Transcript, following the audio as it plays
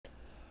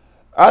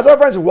As our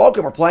friends,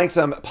 welcome. We're playing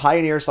some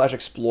Pioneer /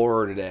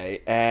 Explorer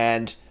today,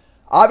 and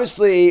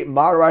obviously,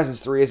 Modern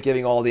Horizons 3 is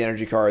giving all the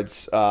energy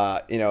cards,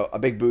 a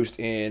big boost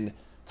in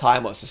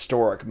Timeless,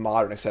 Historic,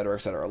 Modern, etc.,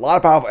 etc. A lot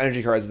of powerful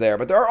energy cards there,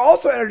 but there are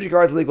also energy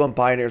cards legal in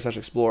Pioneer /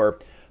 Explorer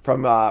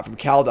from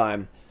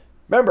Kaldheim.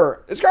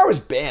 Remember, this card was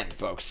banned,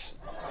 folks.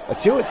 A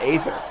 2 with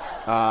Aether,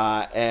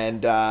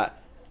 and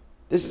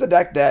this is a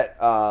deck that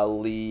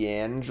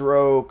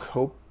Leandro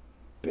Cope.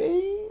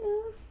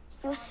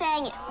 You're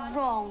saying it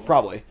wrong.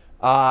 Probably.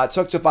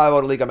 Took to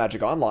 5-0 to League on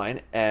Magic Online,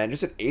 and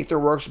just an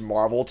Aetherworks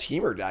Marvel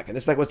Temur deck. And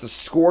this deck was the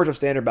scourge of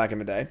Standard back in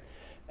the day,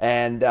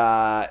 and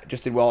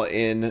just did well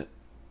in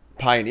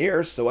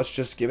Pioneers. So let's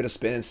just give it a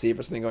spin and see if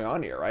there's something going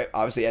on here, right?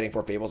 Obviously, adding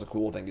 4 Fables is a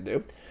cool thing to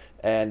do.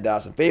 And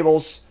some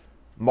Fables,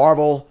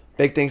 Marvel,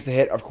 big things to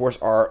hit, of course,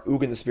 are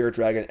Ugin the Spirit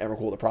Dragon, and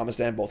Emrakul the Promised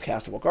Land, both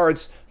castable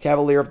cards.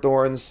 Cavalier of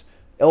Thorns,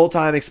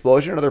 Ill-Time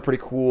Explosion, another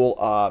pretty cool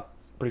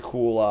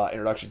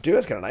introduction too.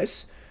 That's kind of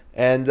nice.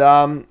 And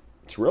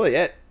that's really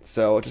it.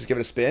 So let's just give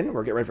it a spin.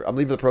 We're getting ready for. I'm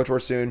leaving the Pro Tour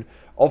soon.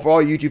 All for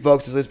all YouTube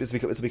folks, this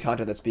will be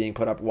content that's being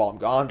put up while I'm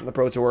gone from the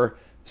Pro Tour.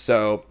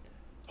 So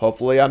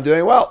hopefully I'm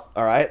doing well.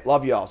 All right,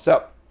 love y'all.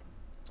 So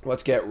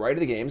let's get right to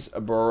the games.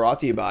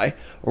 Brought to you by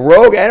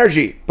Rogue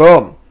Energy.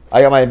 Boom.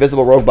 I got my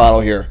invisible Rogue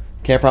bottle here.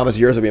 Can't promise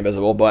yours will be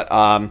invisible, but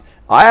I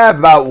have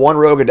about 1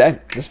 Rogue a day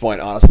at this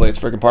point. Honestly, it's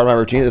freaking part of my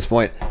routine at this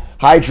point.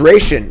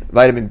 Hydration,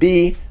 vitamin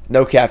B,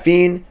 no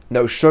caffeine,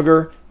 no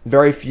sugar,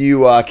 very few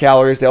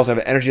calories. They also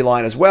have an energy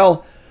line as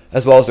well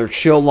as their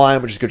chill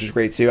line, which is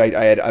great too. I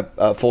had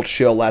a full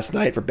chill last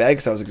night for bed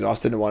because I was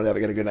exhausted and wanted to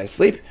get a good night's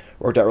sleep.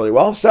 Worked out really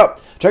well. So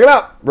check it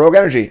out, Rogue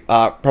Energy.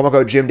 Promo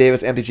code Jim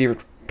Davis MTG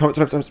for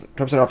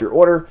 20% off your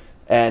order,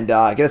 and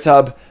get a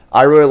tub.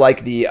 I really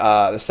like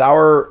the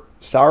sour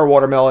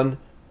watermelon,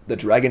 the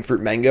dragon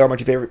fruit mango are my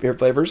 2 favorite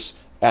flavors,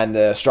 and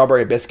the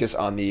strawberry hibiscus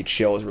on the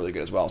chill is really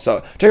good as well. So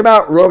check them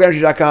out,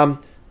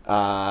 RogueEnergy.com.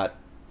 I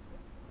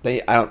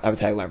don't have a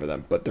tagline for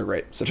them, but they're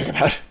great. So check them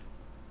out.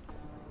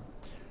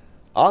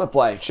 On the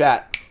play,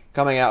 chat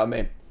coming out with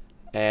me,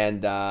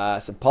 and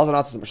some puzzle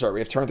knots. Sure, we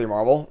have turn 4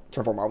 Marvel.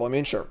 I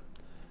mean, sure.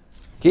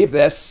 Keep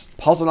this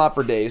puzzle knot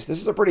for days. This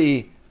is a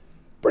pretty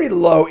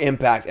low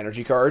impact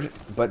energy card,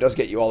 but it does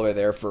get you all the way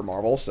there for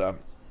Marvel. So,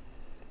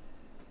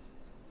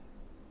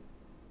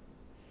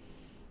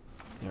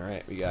 all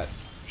right, we got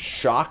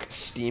shock,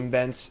 steam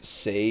vents,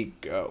 say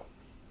go.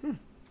 All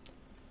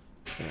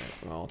right,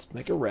 well, let's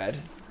make a red.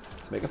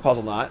 Let's make a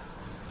puzzle knot.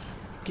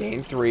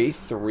 Gain 3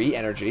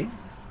 energy.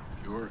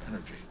 Pure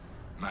energy,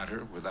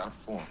 matter without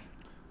form.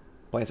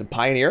 Playing some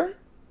Pioneer.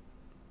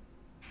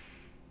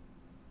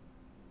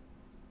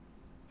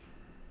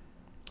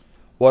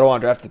 What do I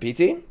want to draft the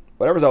PT?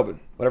 Whatever's open.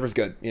 Whatever's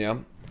good, you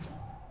know.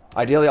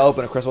 Ideally, I'll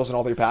open a Crystals in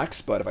all 3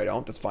 packs, but if I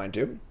don't, that's fine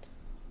too.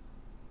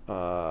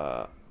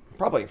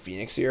 Probably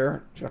Phoenix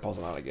here. Just gonna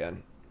puzzle out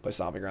again. Play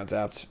Stomping Grounds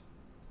out.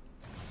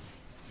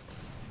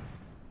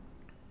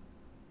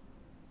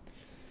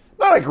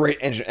 Not a great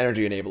energy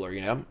enabler,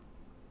 you know.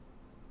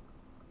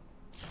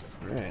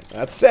 Alright,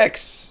 that's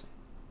 6.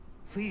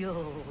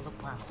 Feel the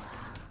power.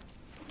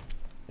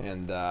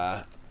 And,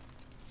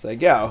 say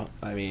go.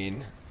 I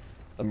mean,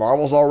 the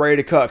Marvel's all ready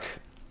to cook.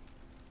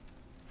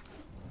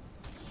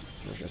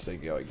 We're just gonna say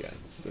go again.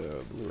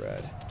 So,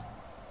 blue-red.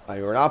 I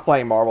mean, we're not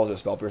playing Marvel to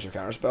Spell Piercer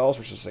counter spells.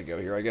 We're just gonna say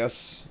go here, I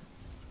guess.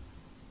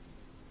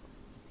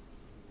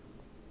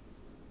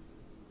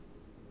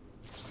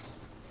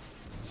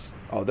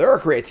 Oh, they're a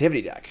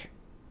creativity deck.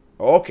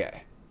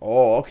 Okay.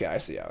 Oh, okay. I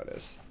see how it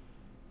is.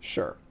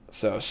 Sure.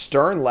 So,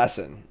 Stern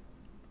Lesson.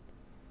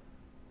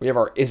 We have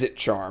our Izzet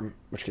Charm,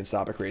 which can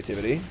stop a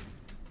creativity.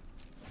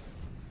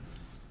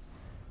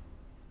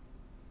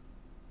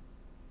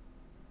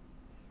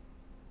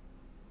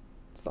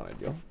 It's not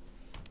ideal.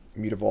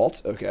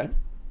 Mutavault. Okay.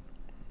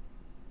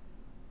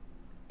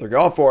 They're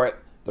going for it.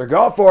 They're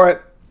going for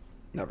it.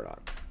 Never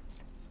not.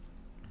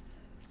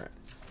 Alright.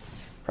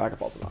 Crack a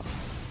pulse it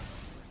off.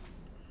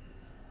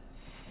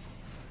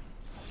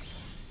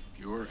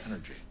 Pure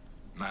energy,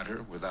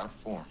 matter without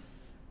form.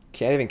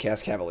 Can't even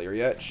cast Cavalier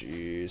yet.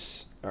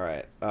 Jeez.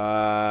 Alright.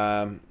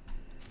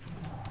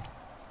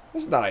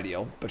 This is not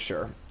ideal, but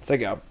sure. Say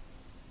go.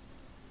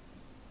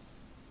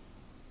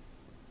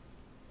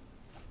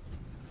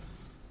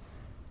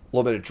 A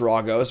little bit of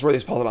Drago. This is where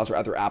these puzzle knots are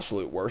at their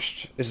absolute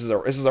worst. This is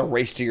a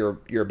race to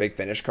your big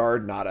finish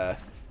card, not a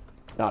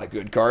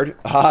good card.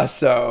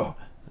 So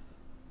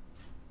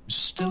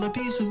Still a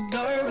piece of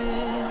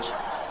garbage.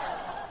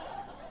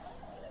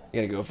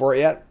 you gonna go for it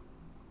yet?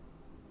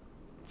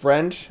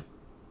 Friend?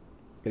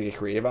 Gonna get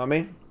creative on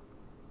me?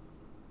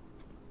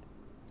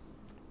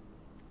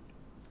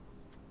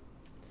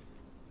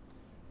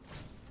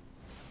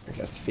 I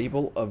guess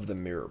Fable of the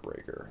Mirror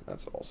Breaker.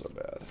 That's also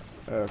bad.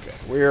 Okay,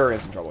 we're in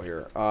some trouble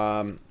here.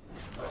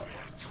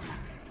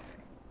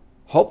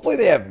 Hopefully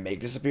they have Make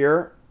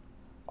Disappear.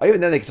 Oh,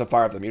 even then they can still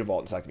fire up the Mutavault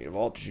and sack the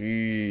Mutavault.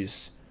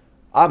 Jeez.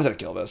 I'm just gonna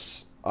kill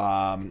this.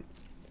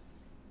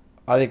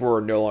 I think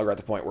we're no longer at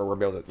the point where we're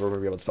gonna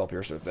be able to spell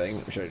Piercer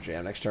thing. We should have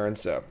jam next turn,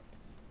 so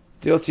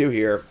deal 2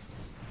 here.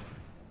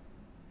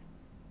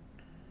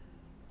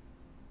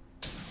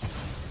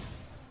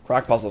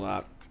 Crack puzzle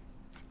not.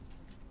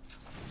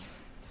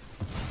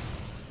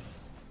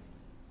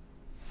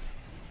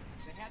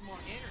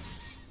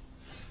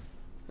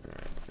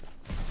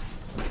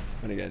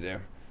 What are you gonna do?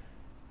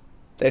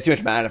 They have too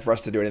much mana for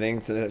us to do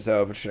anything,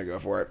 so I'm just gonna go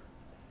for it.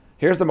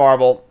 Here's the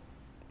Marvel.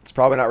 It's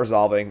probably not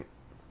resolving.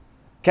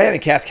 Can't even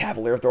cast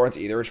Cavalier Thorns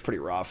either, which is pretty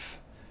rough.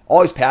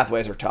 All these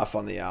pathways are tough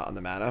on the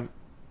mana.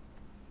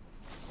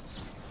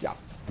 Yeah,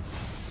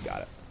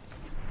 got it.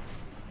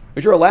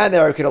 If you're a land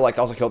there, we could have like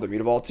also killed the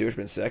Mutavault too, which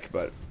would have been sick.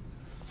 But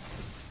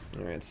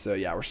all right, so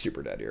yeah, we're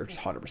super dead here, just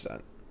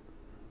 100%.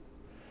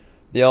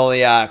 The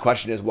only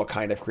question is, what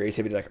kind of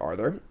creativity deck are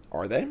there?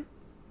 Are they?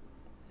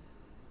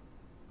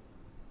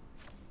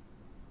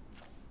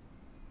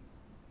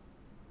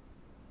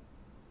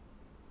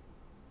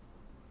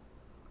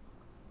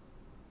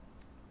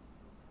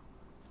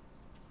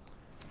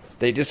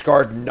 They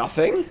discard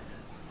nothing?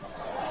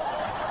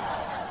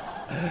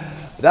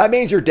 That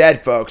means you're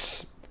dead,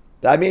 folks.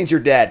 That means you're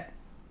dead.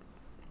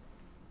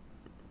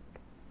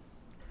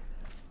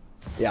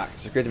 Yeah,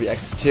 so creativity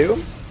X is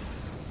 2.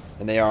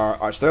 And they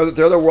are so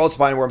they're the World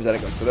Spine Worms that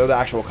it goes. So they're the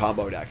actual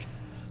combo deck.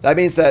 That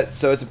means that,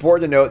 so it's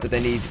important to note that they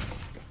need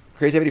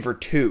creativity for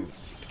 2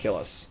 to kill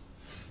us.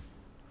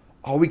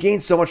 Oh, we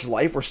gained so much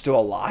life, we're still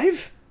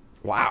alive?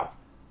 Wow.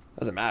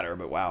 Doesn't matter,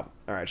 but wow.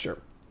 Alright, sure.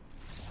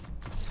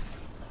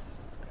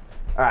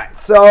 Alright,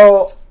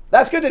 so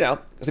that's good to know,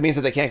 because it means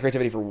that they can't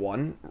creativity for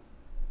 1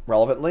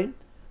 relevantly.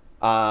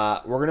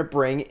 We're going to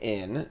bring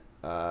in,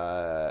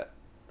 let's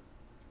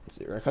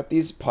see, we're going to cut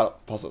these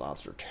puzzle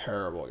knots. Are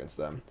terrible against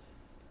them.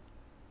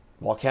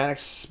 Volcanic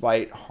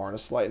Spite,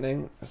 Harness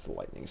Lightning. That's the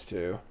lightnings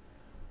too.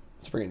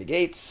 Let's bring in the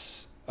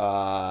gates.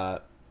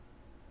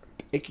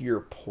 Pick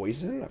your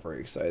poison. Not very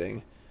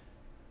exciting.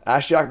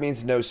 Ashiok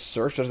means no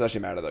search. Doesn't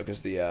actually matter though,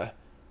 because the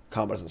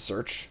combo doesn't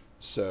search.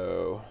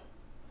 So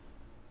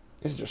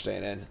these are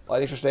staying in.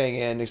 Lightnings are staying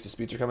in. Next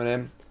disputes are coming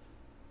in.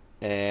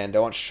 And I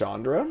want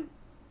Chandra.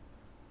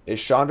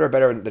 Is Chandra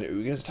better than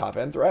Ugin as a top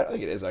end threat? I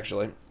think it is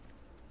actually.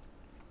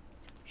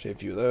 Shave a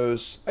few of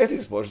those. I guess these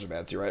explosions are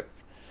bad too, right?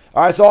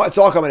 All right, it's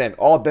all coming in.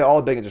 All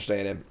the big ones are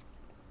staying in.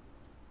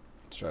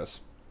 Stress.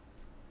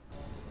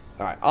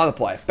 All right, on the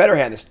play. Better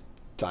hand this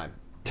time.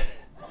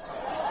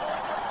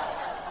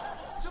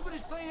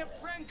 Somebody's playing a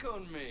prank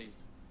on me.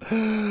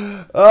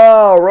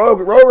 Oh, Rogue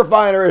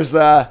Refiner is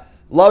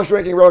loves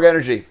drinking Rogue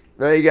Energy.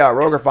 There you go,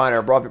 Rogue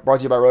Refiner brought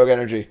to you by Rogue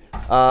Energy.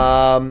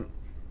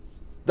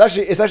 It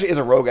actually is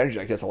a Rogue Energy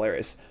deck. That's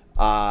hilarious.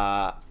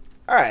 All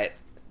right.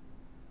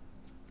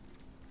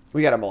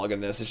 We got to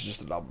mulligan this. This is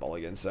just a double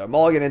mulligan. So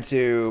mulligan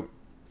into...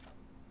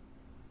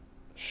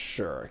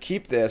 Sure.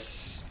 Keep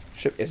this.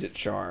 Ship Izzet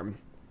Charm.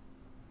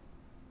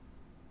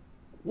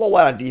 A little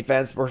light on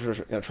defense. We're going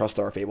to trust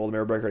our Fable, the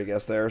Mirror Breaker, to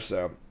guess there.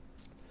 So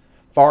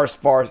far as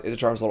Izzet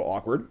Charm's a little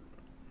awkward.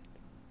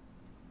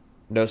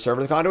 No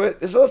Server the Conduit.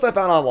 This is the list I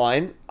found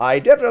online. I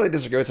definitely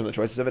disagree with some of the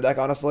choices of a deck,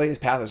 honestly. His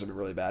pathways have been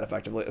really bad,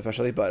 effectively,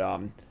 especially. But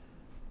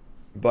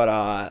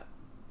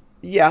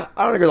yeah.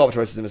 I don't agree with all the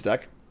choices in this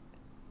deck.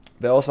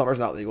 Veil Summer's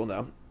not legal,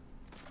 no.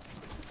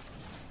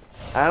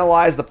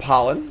 Analyze the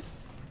Pollen.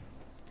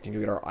 Can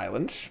go get our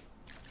island.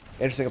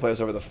 Interesting to play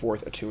this over the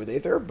 4th Attuned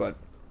Aether, but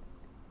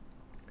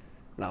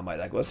not my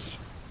deck list.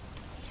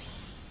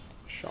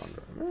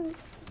 Chandra.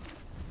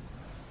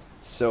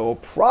 So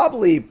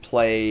probably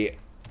play...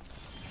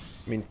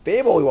 I mean,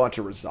 Fable we want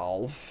to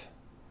resolve.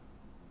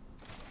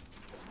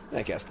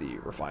 I guess the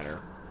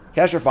Refiner.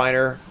 Cast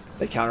Refiner.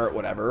 They counter it,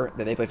 whatever.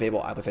 Then they play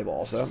Fable. I play Fable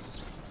also.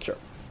 Sure.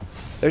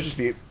 There's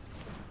Dispute.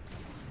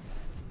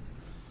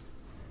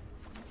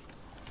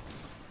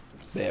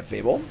 They have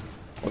Fable.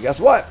 Well, guess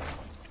what?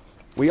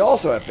 We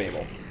also have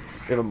Fable.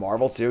 We have a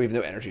Marvel, too. Even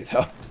no energy,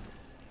 though.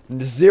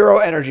 0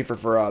 energy for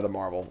the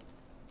Marvel.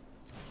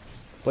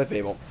 Play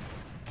Fable.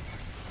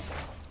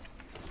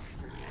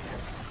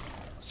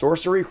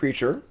 Sorcery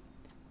Creature.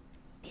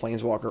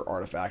 Planeswalker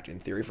Artifact, in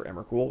theory, for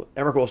Emrakul.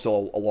 Emrakul is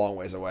still a long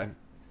ways away.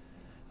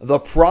 The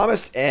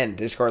Promised End.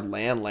 Discard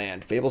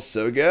land. Fable's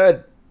so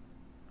good.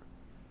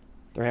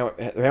 Their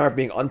hand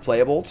being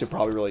unplayable to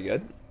probably really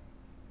good.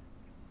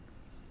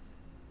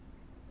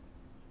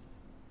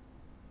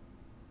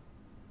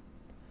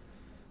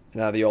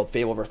 Now the old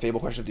Fable versus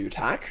Fable question: do you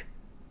attack,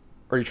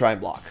 or you try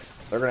and block?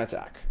 They're gonna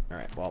attack. All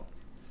right. Well,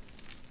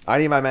 I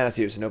need my mana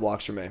too, so no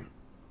blocks for me.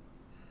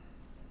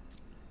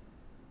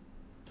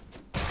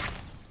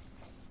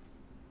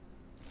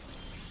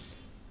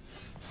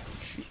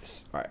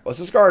 Jeez. All right. Let's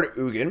discard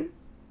Ugin.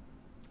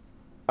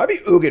 I'd be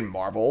Ugin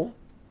Marvel.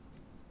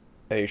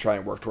 And you try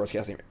and work towards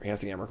casting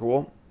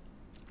Emrakul.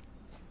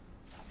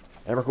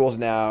 Emrakul is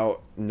now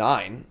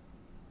 9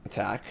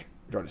 attack.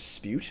 Draw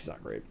Dispute. It's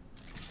not great.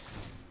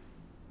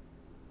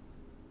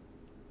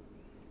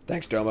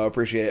 Thanks, Domo.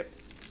 Appreciate it.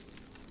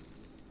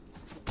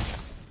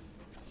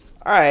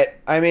 Alright.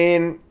 I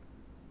mean,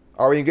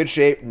 are we in good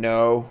shape?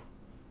 No.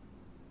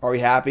 Are we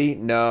happy?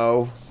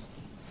 No.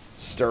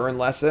 Stern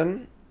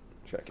Lesson.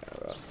 Check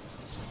out that.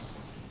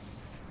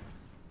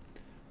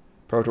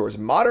 Pro Tour is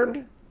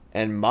Modern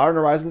and Modern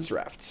Horizons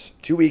Drafts.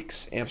 2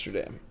 weeks,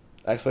 Amsterdam.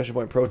 Exclamation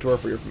point Pro Tour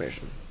for your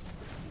information.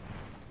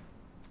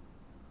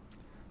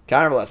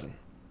 Counter lesson.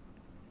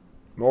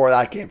 More where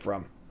that came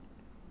from.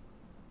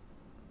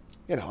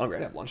 I'm getting hungry. I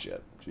didn't have lunch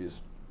yet. Jeez.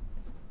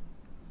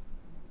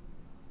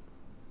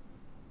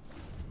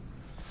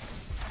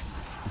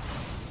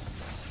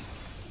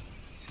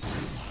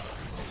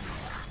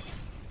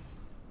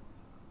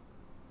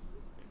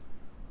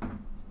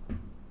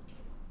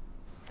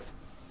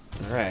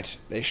 Alright.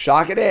 They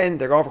shock it in.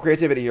 They're going for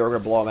creativity here. We're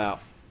going to blow them out.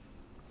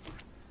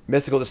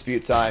 Mystical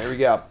dispute time. Here we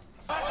go.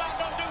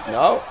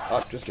 No?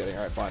 Oh, just kidding.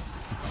 Alright, fine.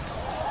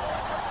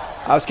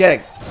 I was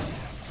kidding.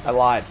 I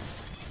lied.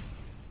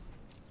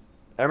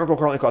 Emrakul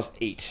currently costs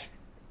 8.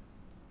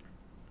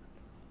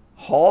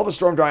 Hall of the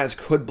Storm Giants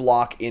could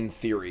block in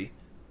theory.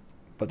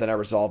 But then I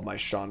resolved my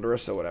Chandra,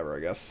 so whatever,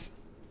 I guess.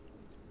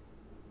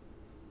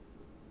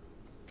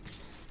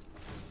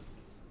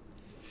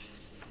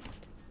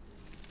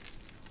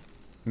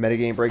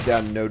 Metagame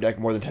breakdown, no deck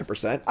more than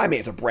 10%. I mean,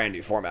 it's a brand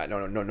new format. No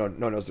one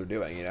knows what they're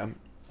doing, you know?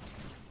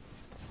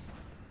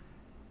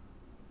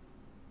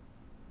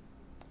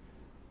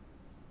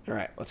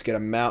 Alright, let's get a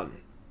mountain.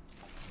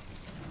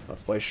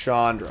 Let's play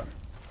Chandra.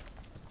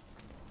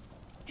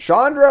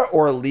 Chandra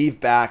or leave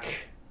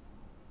back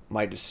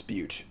my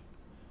dispute.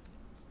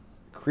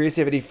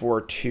 Creativity for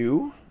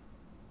 2.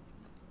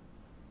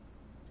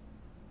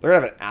 They're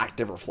going to have an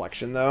active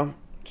reflection, though.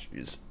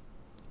 Jeez.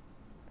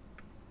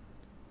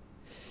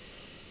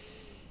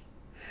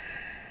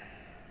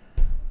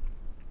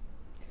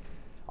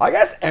 I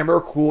guess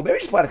Emrakul. Maybe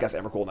just plan to cast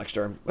Emrakul next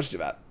turn. Let's do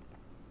that.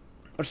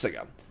 Let's just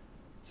go.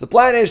 So the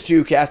plan is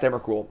to cast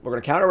Emrakul. We're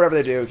going to counter whatever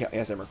they do.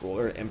 Cast Emrakul.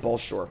 They're an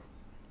impulse, sure.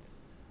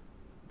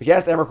 We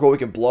cast Emrakul, we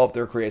can blow up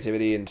their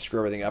creativity and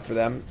screw everything up for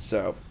them.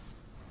 So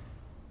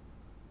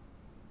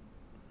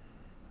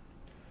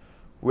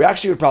we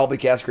actually would probably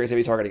cast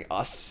creativity targeting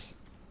us.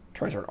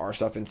 Try to turn our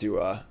stuff into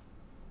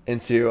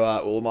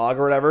Ulamog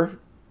or whatever.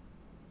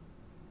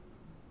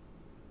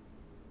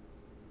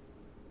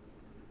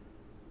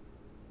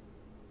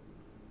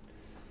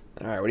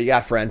 All right, what do you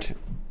got, friend?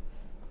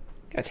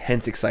 Got a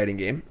tense, exciting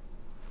game.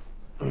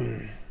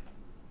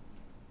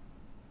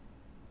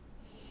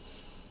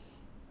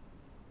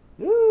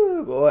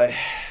 Ooh, boy.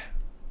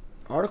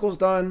 Article's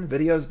done.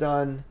 Video's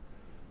done.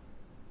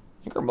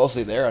 I think we're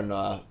mostly there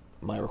on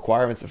my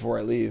requirements before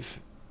I leave.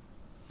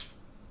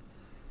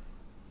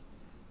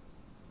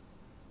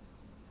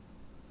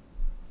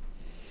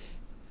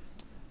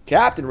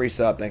 Captain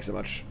resub, thanks so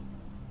much.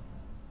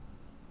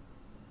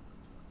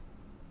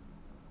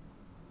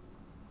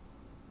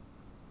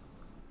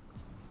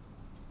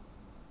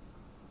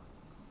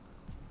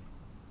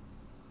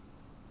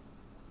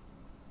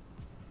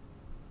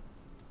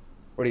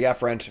 What do you got,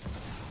 friend?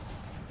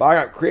 Fire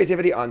up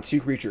creativity on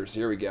 2 creatures.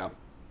 Here we go.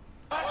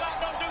 Don't do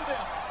this.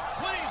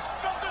 Please,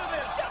 don't do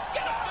this.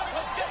 Get up.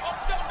 Let's get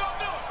up. Don't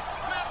do it.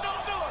 Man,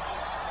 don't do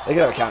it. They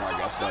could have a counter, I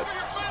guess, but...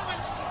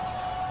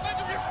 Think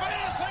of your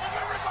fans. Think of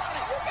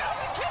everybody. You got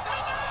me kicked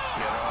out.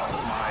 Get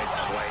off my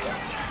plane.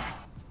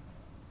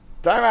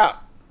 Time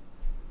out.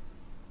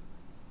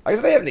 I guess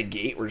if they have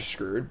negate, we're just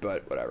screwed,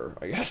 but whatever,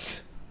 I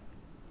guess.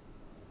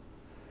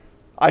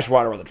 I just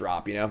want to run the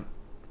drop, you know?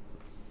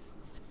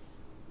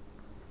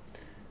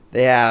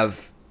 They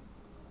have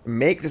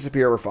make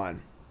disappear, we're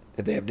fine.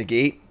 If they have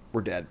negate, we're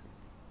dead.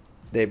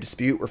 They have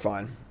dispute, we're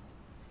fine.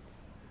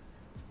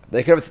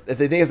 They could have. If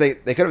the thing is, they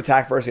could have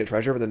attacked first to get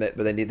treasure, but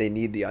then they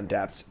need the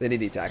untapped. They need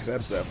the attack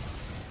step. So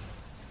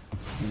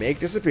make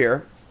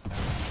disappear.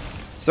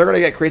 So they're gonna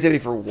get creativity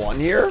for 1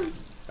 year.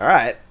 All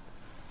right.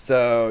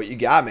 So you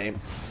got me.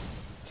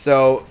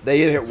 So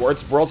they either hit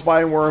World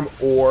Spine Worm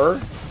or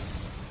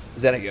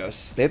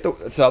Xenagos. They hit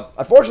the. So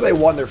unfortunately, they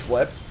won their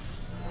flip.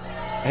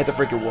 I hit the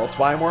freaking World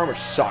Spine Worm, which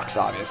sucks,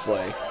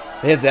 obviously.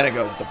 They hit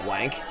Xenagos, it's a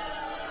blank.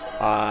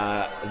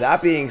 That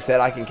being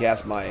said, I can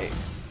cast my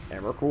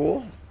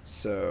Emrakul.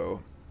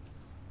 So...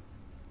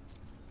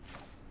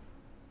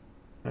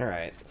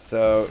 Alright,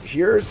 so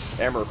here's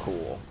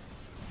Emrakul.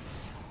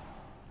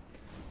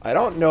 I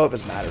don't know if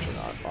this matters or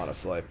not,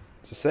 honestly.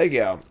 So say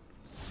go.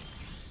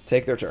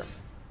 Take their turn.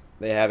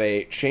 They have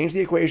a Change the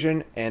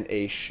Equation and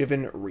a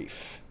Shivan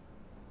Reef.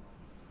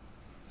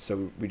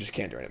 So we just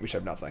can't do it. We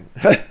should have nothing.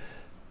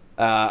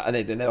 And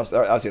they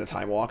also had a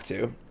Time Walk,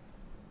 too.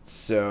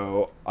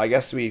 So, I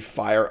guess we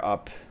fire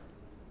up...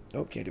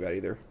 Nope, can't do that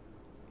either.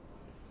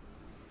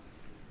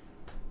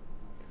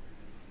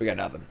 We got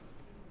nothing.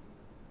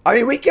 I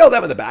mean, we killed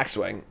them in the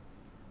backswing.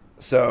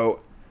 So,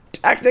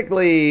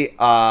 technically,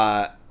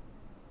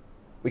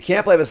 we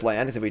can't play this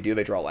land, because if we do,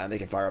 they draw land, they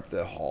can fire up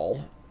the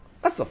Hall.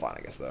 That's still fine,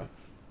 I guess, though.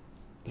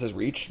 This is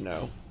Reach?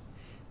 No.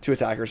 2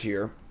 attackers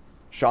here.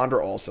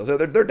 Chandra also. So,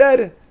 they're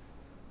dead,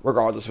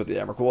 regardless with the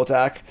Emrakul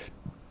attack.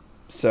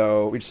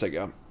 So, we just say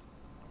go.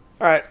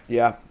 Alright,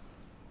 yeah.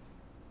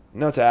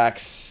 No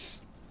attacks.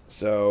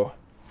 So,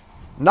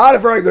 not a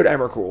very good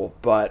Emrakul,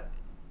 but...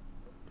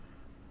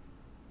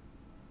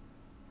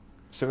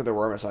 Assuming the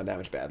worm is not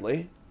damaged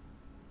badly.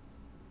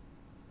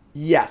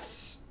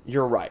 Yes,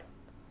 you're right.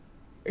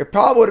 It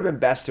probably would have been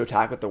best to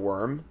attack with the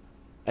worm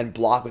and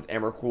block with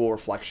Emrakul,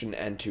 Reflection,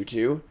 and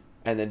 2/2,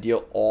 and then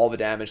deal all the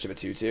damage to the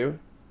 2/2.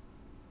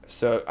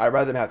 So I'd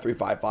rather them have 3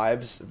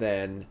 5/5s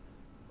than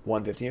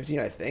 1 15/15,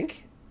 I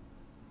think.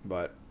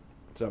 But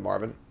so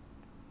Marvin.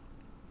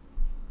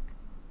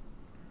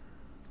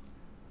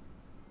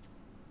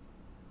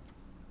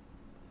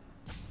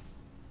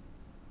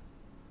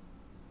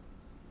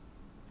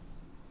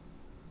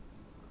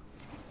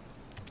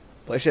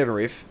 Play Shaven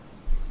Reef.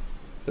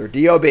 They're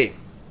DOB.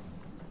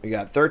 We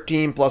got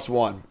 13 plus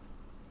 1.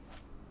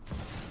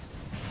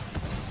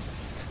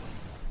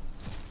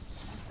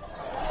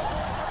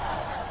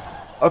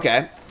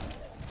 Okay.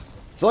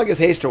 So like it's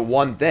haste to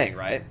one thing,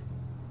 right?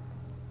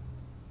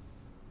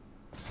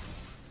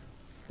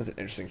 That's an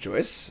interesting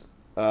choice.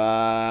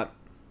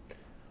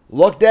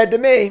 Look dead to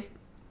me.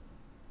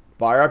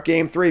 Fire up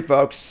game 3,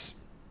 folks.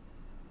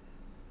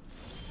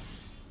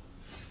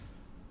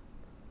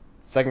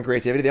 Second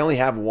creativity. They only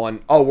have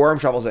one. Oh, Worm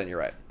shovels in. You're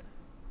right.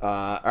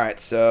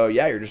 Alright, so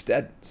yeah, you're just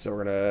dead. So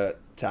we're going to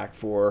attack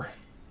for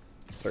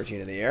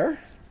 13 in the air.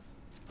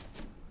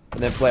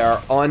 And then play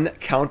our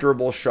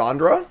uncounterable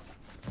Chandra.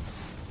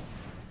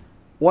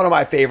 One of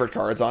my favorite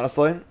cards,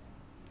 honestly.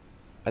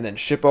 And then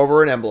ship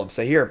over an emblem.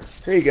 Say, here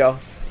you go.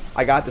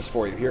 I got this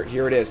for you.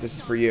 Here it is. This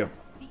is for you.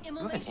 You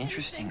have an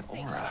interesting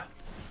aura.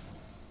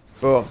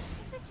 Boom.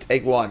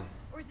 Take 1.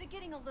 Or is it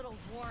getting a little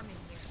warm in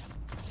here?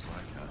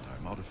 Why can't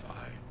I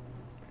modify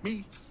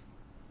me?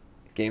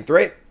 Game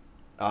 3.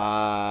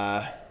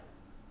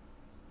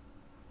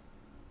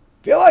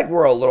 Feel like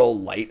we're a little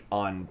light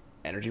on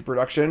energy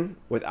production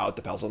without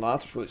the Pelzel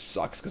Knots, which really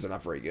sucks because they're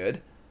not very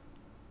good.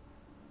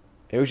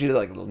 Maybe we should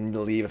like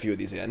leave a few of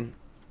these in.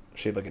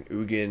 Shape like an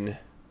Ugin.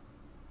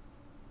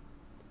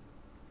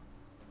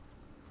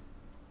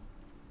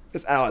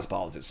 This Allies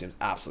policy seems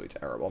absolutely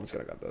terrible. I'm just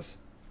gonna cut this.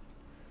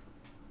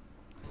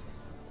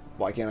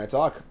 Why can't I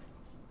talk?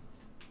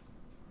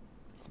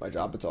 It's my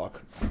job to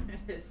talk.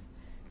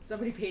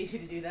 Somebody pays you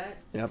to do that?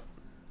 Yep.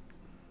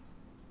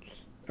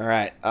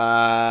 Alright.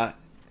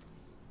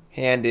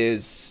 Hand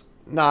is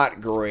not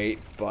great,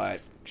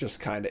 but just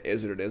kind of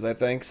is what it is, I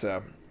think.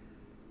 So,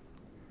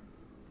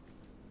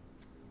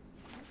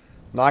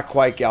 not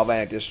quite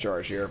Galvanic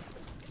Discharge here.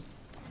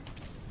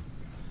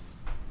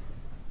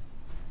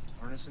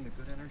 Harness into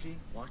good energy,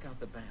 walk out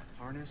the bat.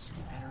 Harness,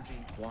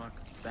 energy, walk,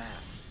 bat.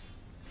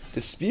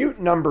 Dispute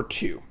number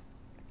 2.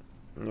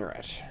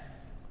 Alright.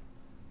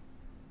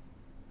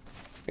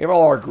 We have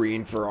all our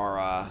green for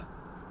our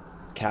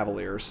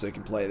Cavaliers, so they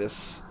can play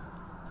this.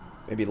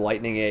 Maybe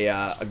lightning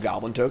a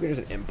Goblin token as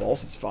an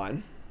impulse. It's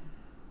fine.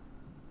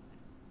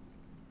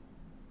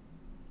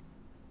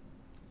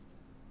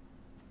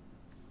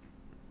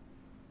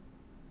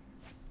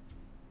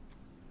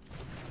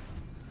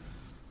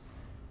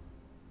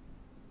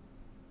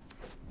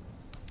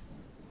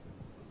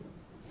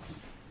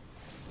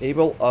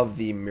 Able of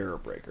the Mirror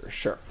Breaker.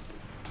 Sure.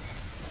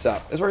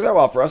 So, this works out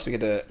well for us. We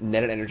get the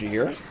netted energy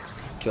here.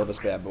 Kill this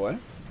bad boy.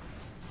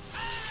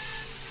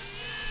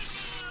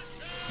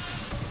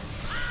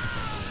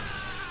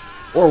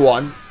 Or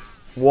 1.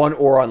 1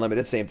 or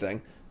unlimited. Same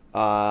thing.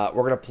 We're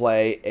going to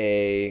play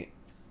a...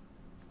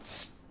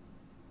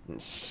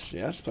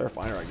 Yeah, just play a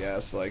Refiner, I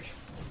guess. Like,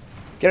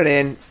 get it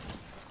in.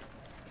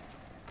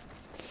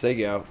 Say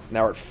go.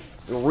 Now we're at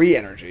 3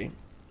 energy.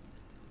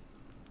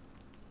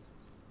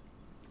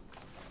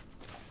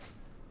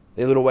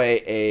 They loot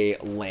away a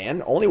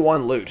land. Only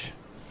 1 loot.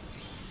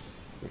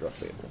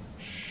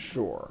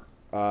 Sure.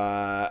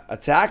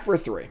 Attack for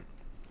 3.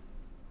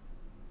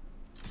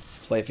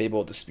 Play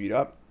Fable Dispute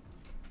up.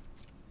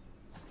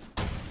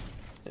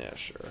 Yeah,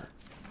 sure.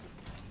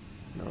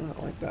 No,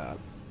 not like that.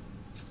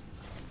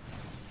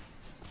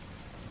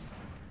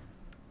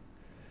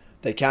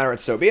 They counter it,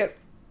 so be it.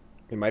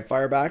 We might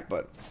fire back,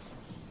 but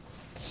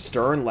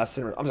Stern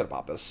lesson. I'm just gonna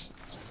pop this.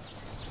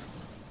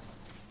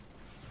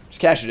 Just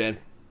cash it in.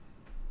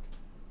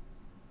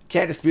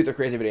 Can't dispute their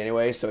creativity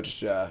anyway, so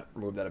just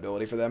remove that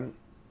ability for them.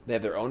 They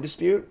have their own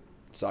dispute.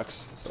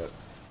 Sucks. But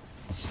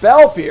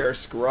Spell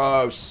Pierce.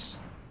 Gross.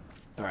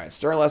 Alright,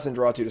 Stern lesson,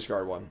 draw 2,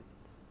 discard 1.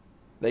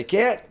 They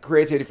can't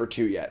creativity for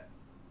 2 yet.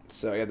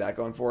 So, you have that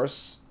going for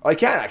us. Oh, they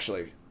can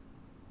actually.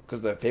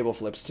 Because the Fable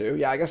flips too.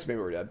 Yeah, I guess maybe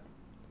we're dead.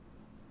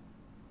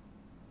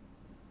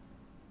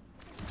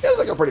 Feels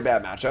like a pretty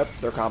bad matchup.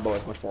 Their combo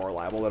is much more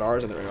reliable than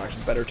ours, and their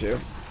interaction's better too.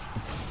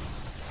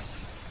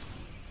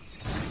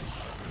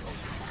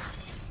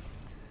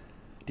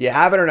 Do you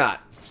have it or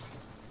not?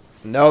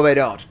 No, they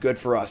don't. Good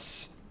for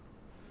us.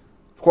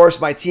 Of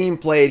course, my team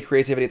played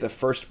creativity at the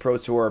first Pro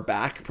Tour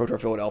back, Pro Tour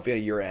Philadelphia, a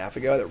year and a half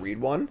ago that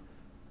Reed won.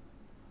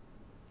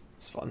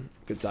 It's fun.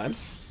 Good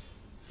times.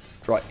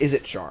 Draw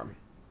Izzet Charm.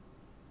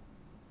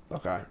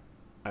 Okay.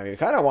 I mean, we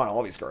kind of want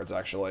all these cards,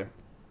 actually.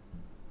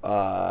 We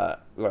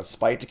got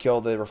Spite to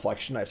kill the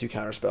Reflection. I have 2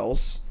 counter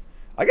spells.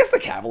 I guess the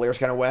Cavalier's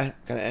kind of weh.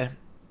 Kind of eh.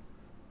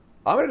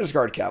 I'm going to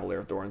discard Cavalier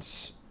of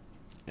Thorns.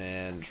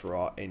 And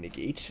draw a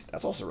negate.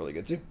 That's also really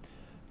good, too.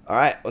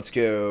 Alright, let's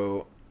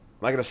go.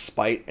 Am I going to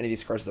Spite any of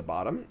these cards at the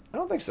bottom? I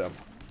don't think so.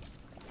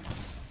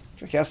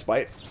 Should I cast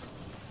Spite?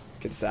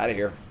 Get this out of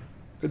here.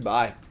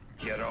 Goodbye.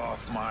 Get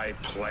off my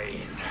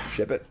plane.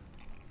 Ship it.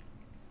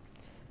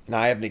 Now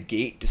I have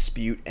negate,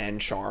 dispute,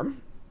 and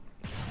charm.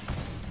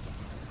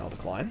 I'll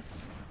decline.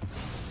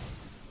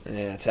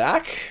 And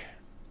attack.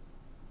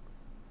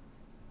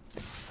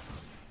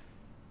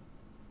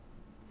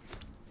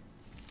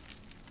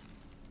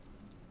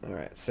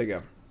 Alright, so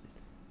go.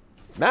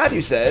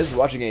 Matthew says,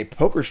 watching a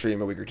poker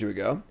stream a week or two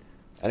ago,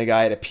 and a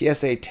guy had a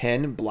PSA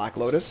 10 Black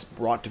Lotus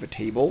brought to the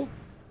table,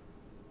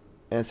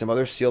 and some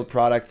other sealed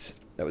product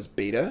that was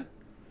beta.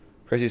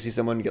 Crazy to see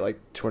someone get like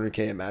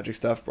 200k in Magic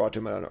stuff brought to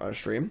him on a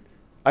stream.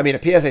 I mean,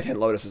 a PSA 10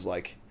 Lotus is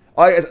like,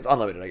 oh, I guess it's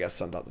unlimited. I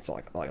guess it's not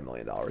like $1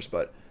 million,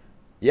 but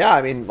yeah,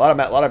 I mean, a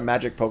lot of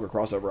Magic poker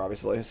crossover,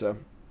 obviously. So, I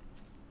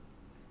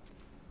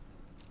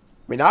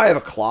mean, now I have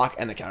a clock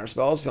and the counter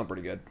spells, feeling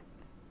pretty good.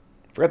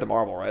 Forget the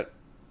Marvel, right?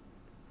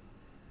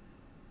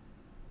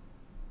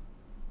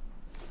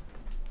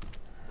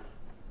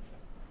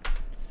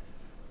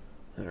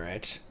 All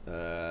right.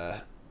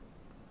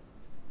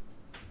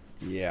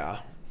 Yeah.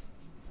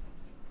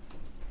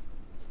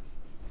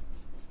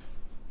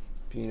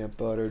 Peanut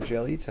butter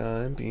jelly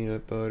time.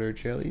 Peanut butter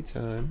jelly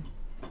time.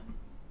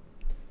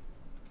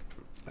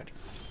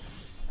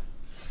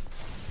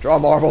 Draw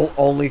Marvel,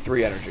 only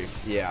 3 energy.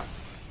 Yeah.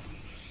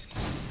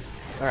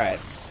 Alright.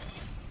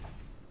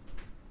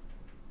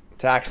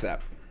 Attack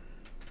step.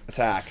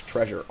 Attack.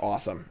 Treasure.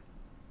 Awesome.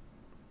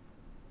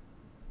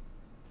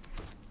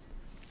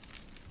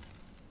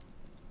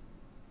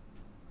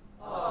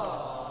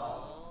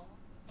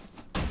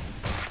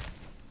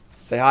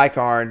 Say hi,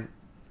 Karn.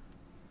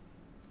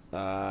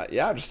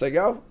 Yeah, just say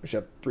go. We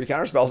should have 3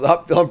 counter spells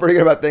up. Feeling pretty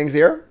good about things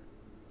here.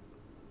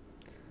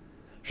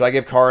 Should I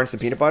give Karn some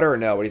peanut butter or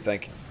no? What do you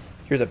think?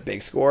 Here's a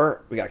big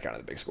score. We got to count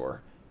the big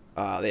score.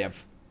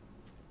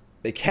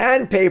 They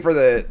can pay for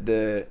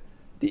the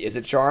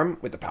Izzet charm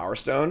with the Power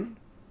Stone.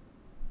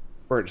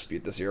 We're gonna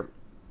dispute this here.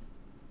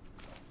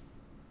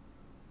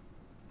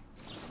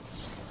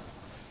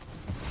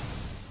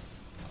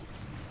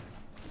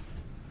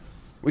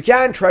 We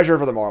can treasure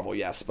for the Marvel,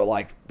 yes, but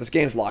like this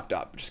game's locked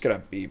up. Just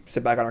gonna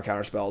sit back on our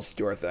counter spells,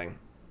 do our thing.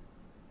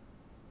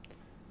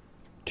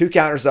 2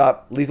 counters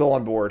up, lethal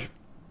on board.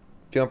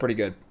 Feeling pretty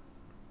good.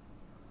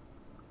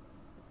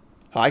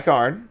 Hi,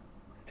 Karn.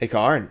 Hey,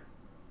 Karn.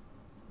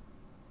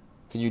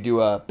 Can you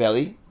do a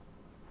belly?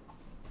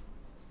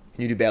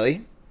 Can you do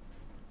belly?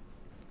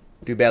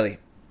 Do belly.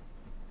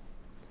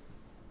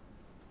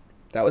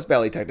 That was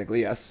belly,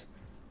 technically, yes.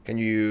 Can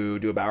you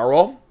do a barrel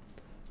roll?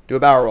 Do a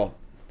barrel roll.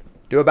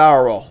 Do a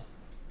barrel roll.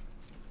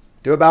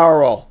 Do a barrel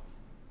roll.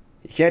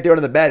 You can't do it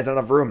on the bed. It's not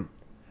enough room.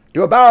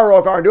 Do a barrel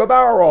roll, Karn. Do a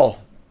barrel roll.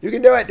 You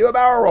can do it. Do a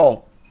barrel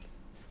roll.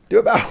 Do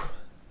a barrel.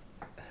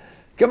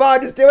 Come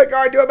on, just do it,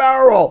 Karn. Do a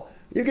barrel roll.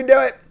 You can do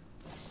it.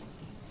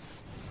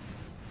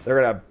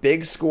 They're going to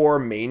big score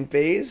main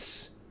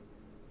phase.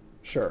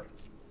 Sure.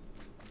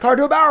 Karn,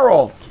 do a barrel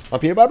roll.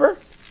 Want peanut butter?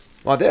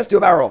 Want this? Do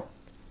a barrel roll.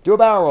 Do a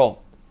barrel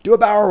roll. Do a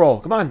barrel roll.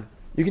 Come on.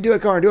 You can do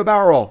it, Karn. Do a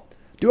barrel roll.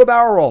 Do a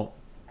barrel roll.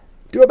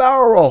 Do a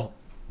barrel roll.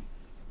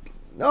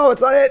 No,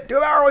 it's not it. Do a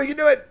barrel roll. You can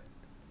do it.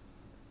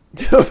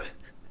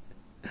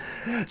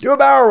 Do a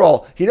barrel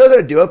roll. He knows how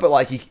to do it, but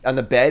like on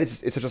the bed,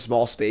 it's such a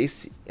small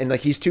space, and like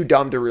he's too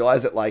dumb to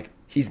realize that like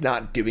he's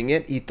not doing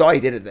it. He thought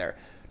he did it there.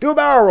 Do a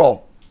barrel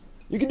roll.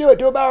 You can do it.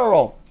 Do a barrel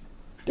roll.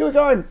 Do it,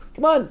 Karn.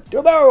 Come on. Do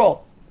a barrel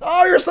roll.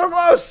 Oh, you're so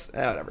close.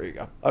 Whatever. You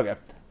go. Okay.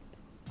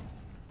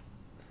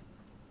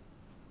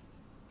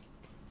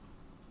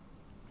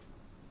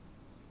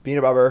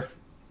 Peanut butter.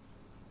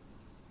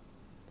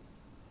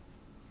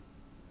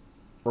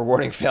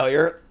 Rewarding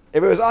failure.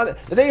 If it was on,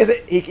 the thing is,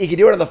 he could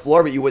do it on the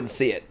floor, but you wouldn't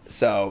see it.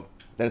 So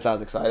then it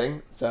sounds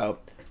exciting. So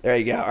there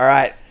you go. All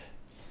right,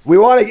 we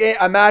want to get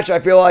a match. I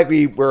feel like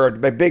we're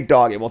a big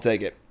dog, and we'll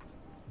take it.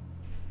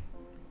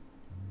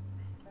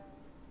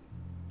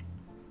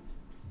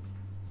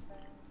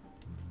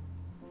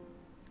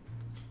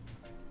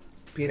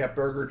 Peanut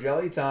burger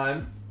jelly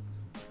time.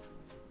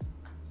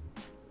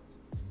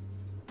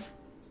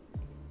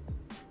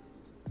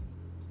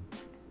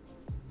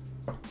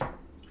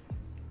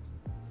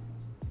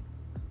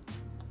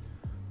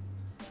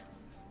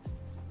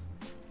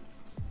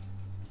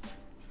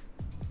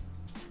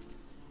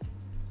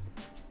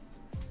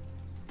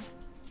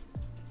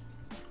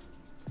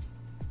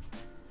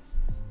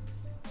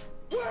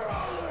 Where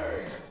are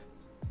they?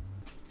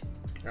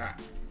 Alright.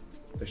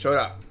 They showed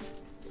up.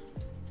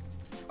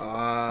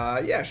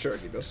 Yeah, sure,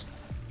 keep this.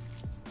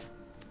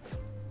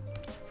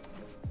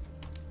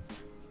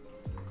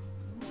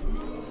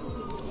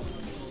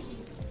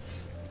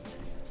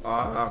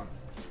 Our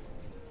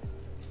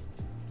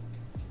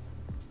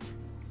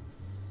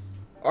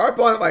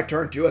opponent might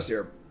turn to us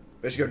here.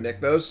 We should go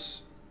nick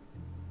those.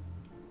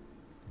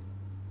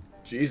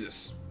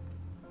 Jesus.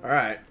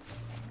 Alright.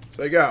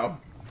 So you go.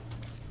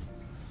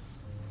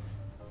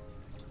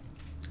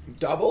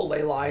 Double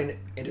Leyline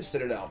into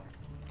Citadel.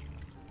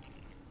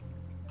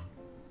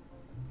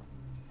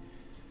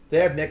 They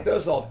have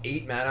Nykthos, they'll have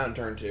 8 mana on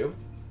turn 2.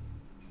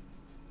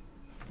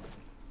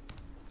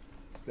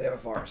 They have a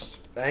Forest.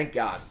 Thank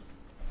God.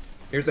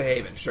 Here's a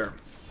Haven, sure.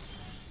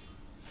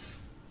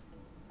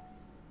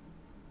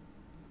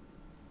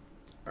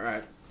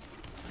 Alright.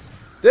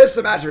 This is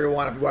the match we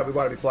want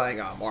to be playing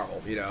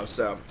Marvel, you know,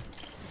 so.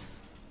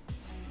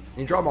 You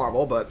can draw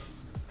Marvel, but.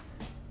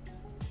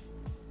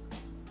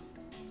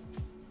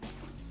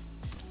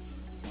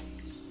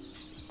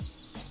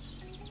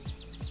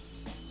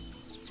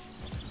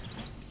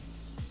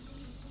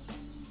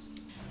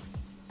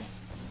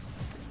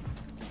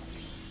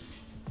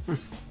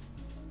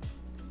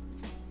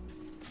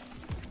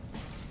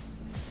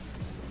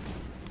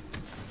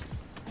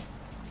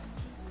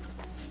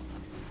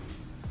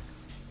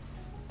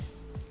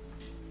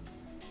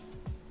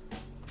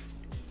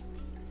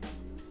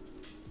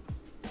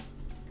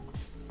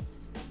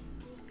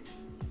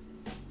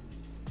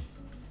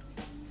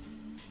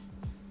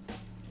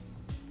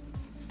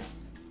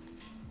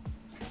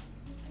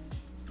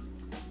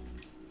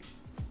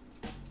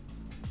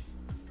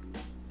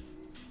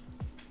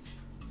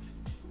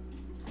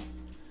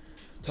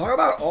 Talk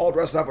about all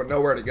dressed up with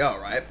nowhere to go,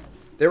 right?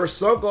 They were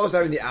so close to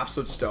having the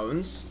absolute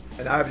stones,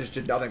 and now I just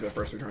did nothing for the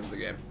first 3 turns of the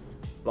game.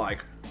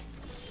 Like.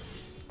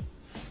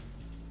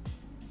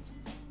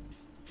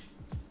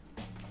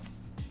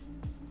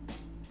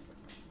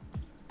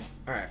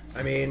 Alright,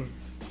 I mean.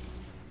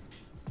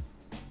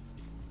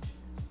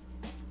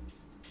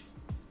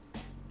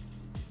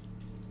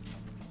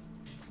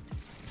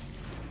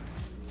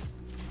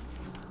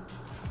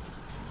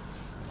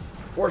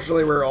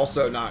 Fortunately, we're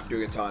also not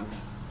doing a ton.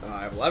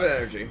 I have 11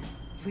 energy.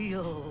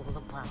 Feel the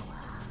power.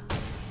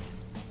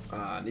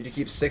 Need to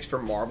keep 6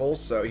 for Marvel,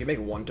 so you can make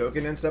 1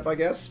 token in step, I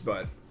guess,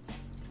 but.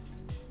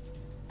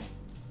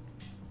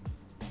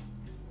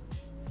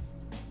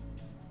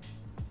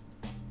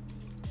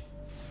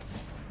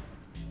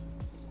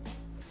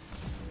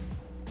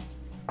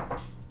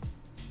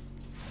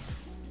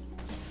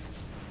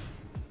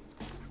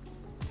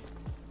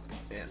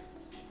 Man.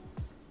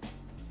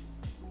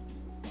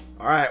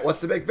 Alright,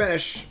 what's the big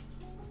finish?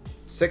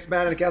 6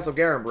 mana in a Castle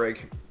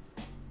Garenbrig.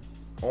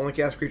 Only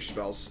cast creature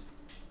spells.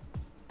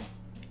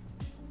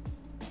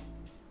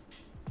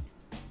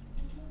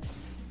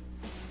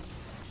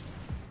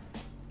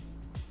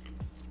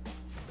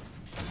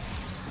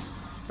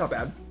 It's not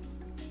bad.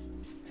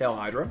 Hail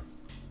Hydra.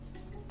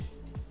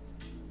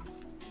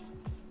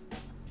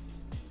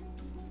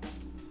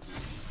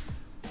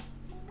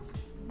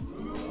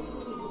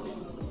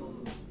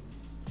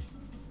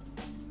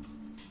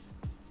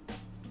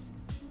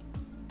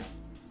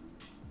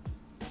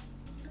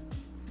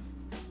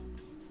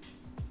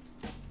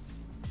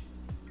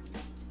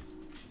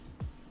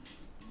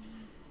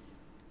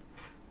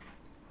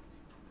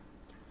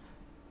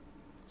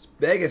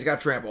 Big, it's got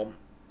trample.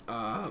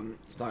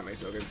 It's not make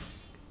token.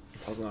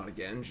 Puzzle out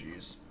again,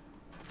 jeez.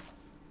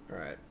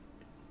 Alright.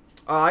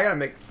 I gotta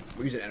make.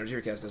 We're using energy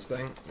to cast this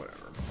thing.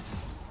 Whatever.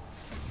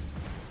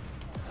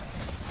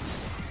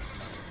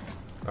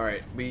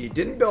 Alright, we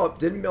didn't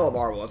build a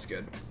Marvel, that's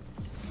good.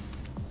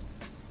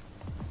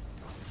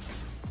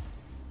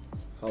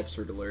 Helps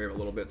her delirium a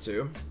little bit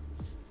too.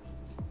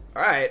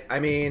 Alright,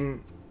 I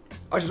mean.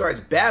 Oh, sorry, it's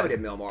bad we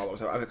didn't mill Marvel,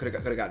 so I could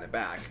have gotten it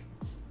back.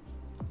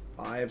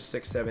 5,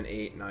 6, 7,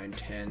 8, 9,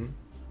 10.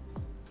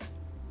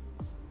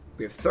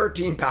 We have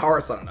 13 power.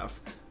 It's not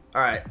enough.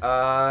 All right.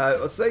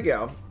 Let's say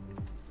go.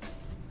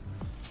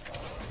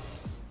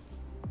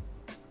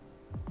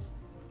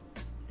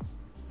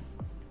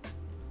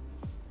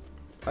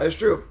 That is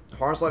true.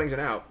 Harness Lightning's an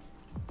out.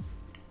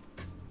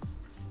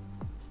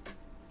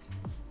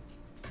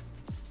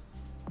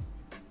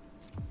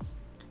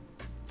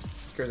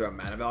 Cares about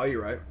mana value,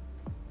 right?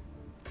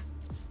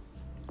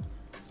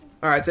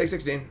 All right. Take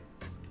 16.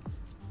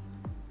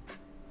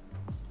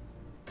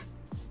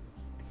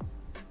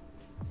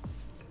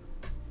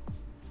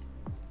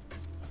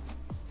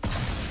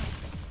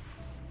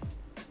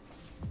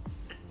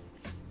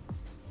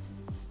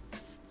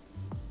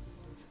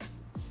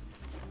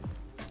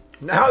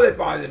 Now they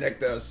finally nicked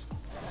this.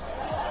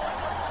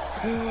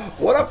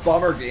 What a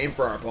bummer game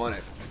for our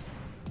opponent.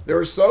 They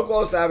were so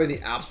close to having the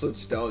absolute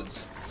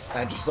stones.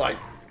 And just like...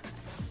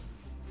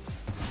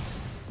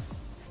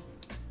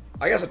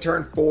 I guess a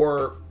turn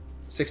 4,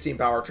 16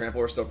 power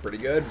trampler is still pretty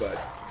good, but...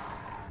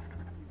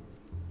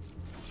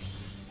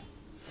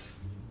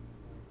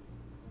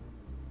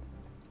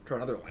 Try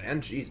another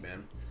land? Jeez,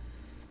 man.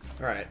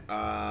 Alright,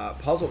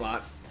 Puzzle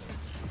Knot.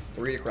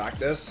 3 to crack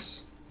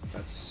this.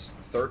 That's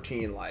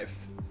 13 life.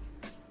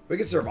 We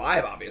could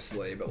survive,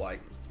 obviously, but, like,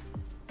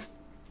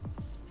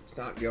 it's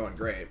not going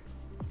great.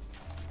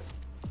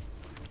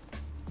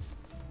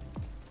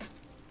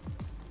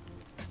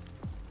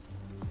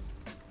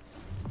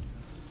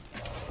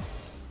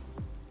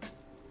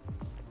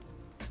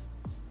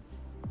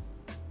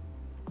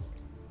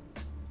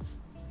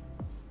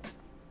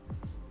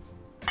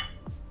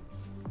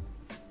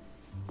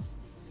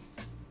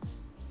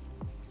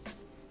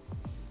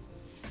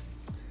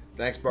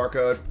 Thanks,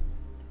 Barcode.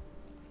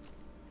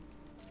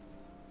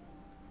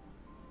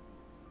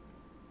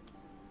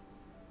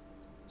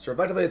 So we're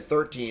about to play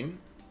 13.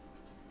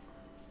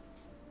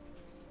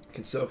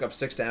 Can soak up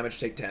 6 damage,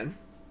 take 10.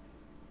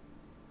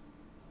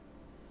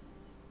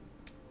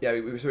 Yeah,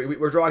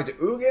 we're drawing to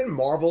Ugin,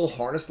 Marvel,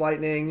 Harness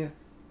Lightning,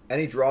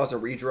 Any draws a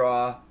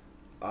redraw.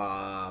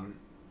 4,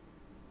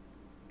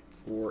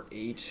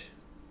 8.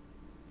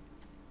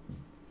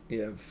 We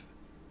have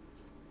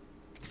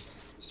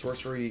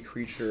sorcery,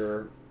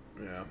 creature.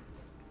 Yeah.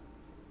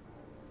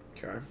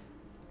 Okay.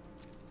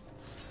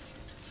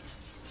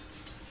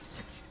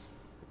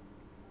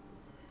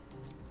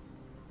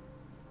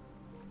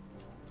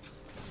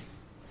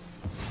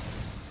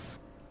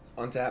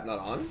 Untap, not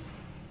on.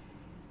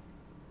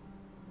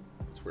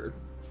 It's weird.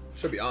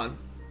 Should be on.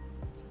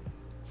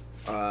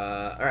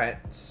 Alright,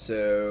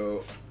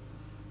 so...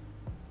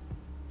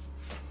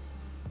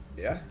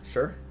 Yeah,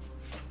 sure.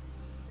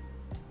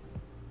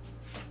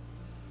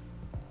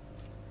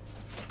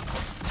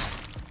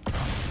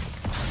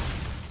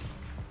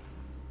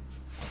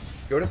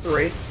 Go to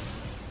 3.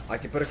 I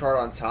can put a card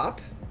on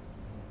top.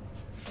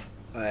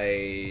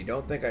 I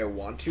don't think I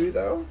want to,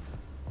 though.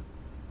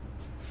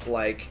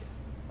 Like,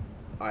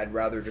 I'd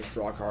rather just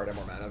draw a card and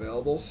more mana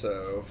available,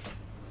 so...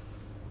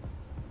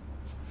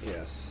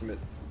 Yes.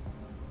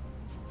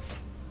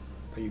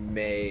 You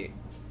may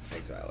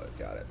exile it.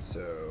 Got it.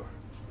 So...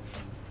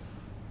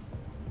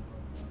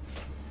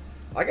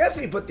 I guess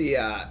if you put the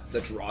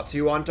draw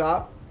 2 on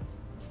top,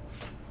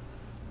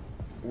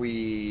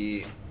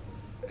 we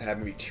have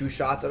maybe 2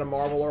 shots at a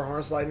Marvel or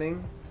Harness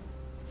Lightning,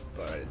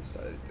 but I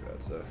decided to do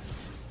that, so...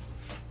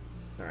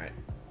 Alright.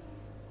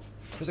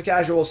 Just a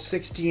casual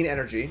 16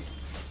 energy.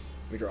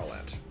 We draw a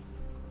land.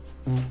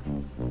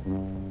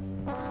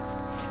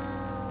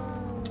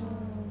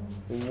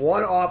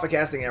 1 off a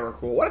casting hammer.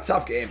 Cool. What a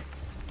tough game.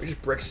 We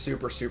just brick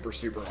super, super,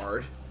 super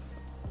hard.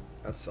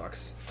 That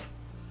sucks.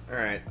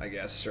 Alright, I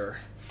guess, sure.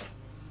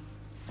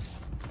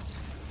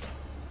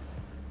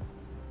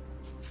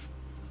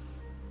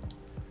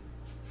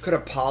 Could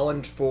have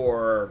pollened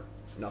for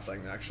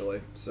nothing,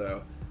 actually.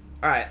 So,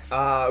 alright. We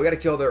gotta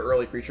kill their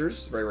early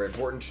creatures. Very, very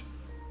important.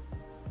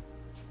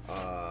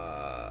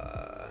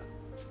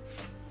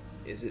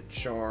 Izzet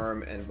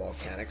Charm and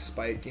Volcanic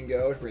Spite can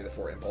go to bring the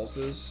 4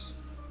 impulses.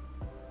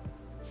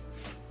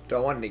 Do I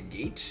want to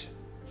negate?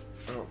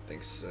 I don't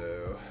think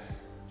so.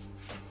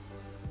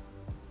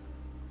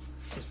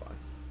 Seems fine.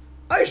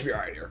 I should be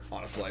alright here,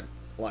 honestly.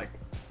 Like,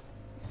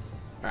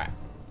 alright.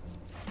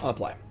 I'll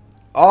play.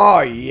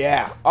 Oh,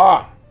 yeah.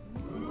 Oh,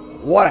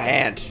 what a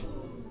hand.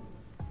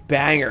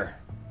 Banger.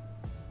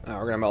 Oh,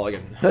 we're gonna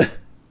mulligan.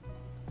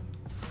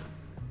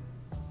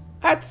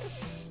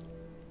 That's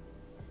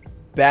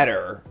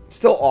better.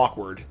 Still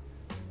awkward.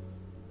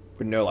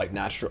 With no, like,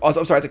 natural... Oh,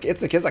 I'm sorry. It's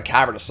the kid's like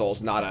Cavern of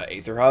Souls, not a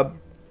Aether Hub.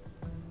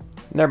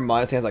 Never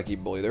mind. His hand's like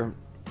Keepable either.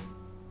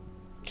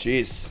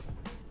 Jeez.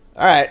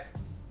 Alright.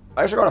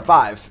 I guess we're going to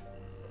 5.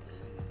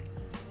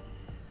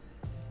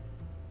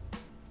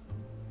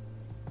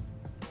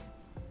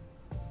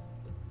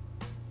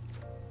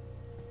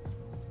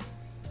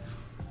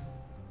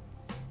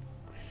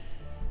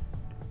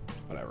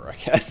 Whatever, I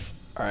guess.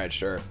 Alright,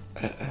 sure.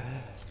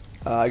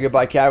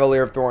 Goodbye,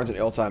 Cavalier of Thorns and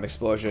Ill-Time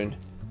Explosion.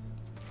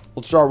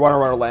 Let's draw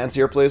runner lands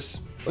here,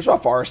 please. Let's draw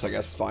Forest, I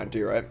guess. It's fine,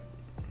 too, right?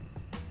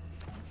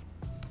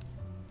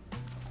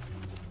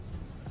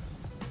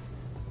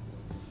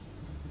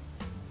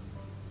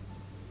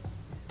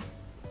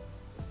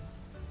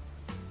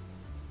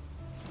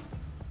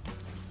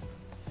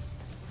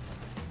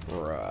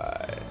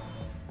 Right.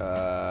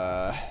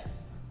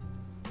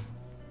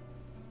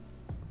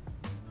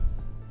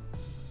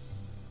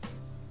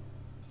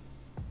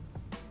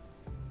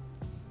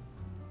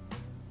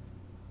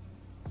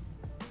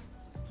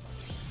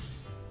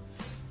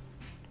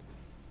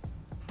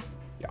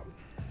 Yeah.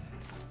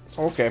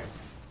 Okay.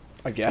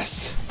 I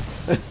guess.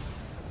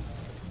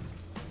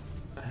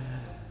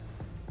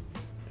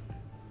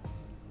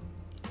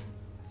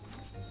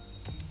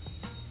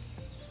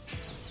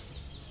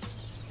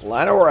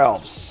 Land or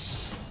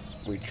Elves.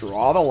 We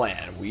draw the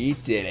land. We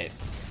did it.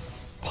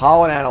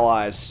 Pollen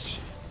analyzed.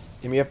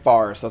 Give me a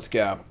forest. Let's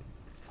go.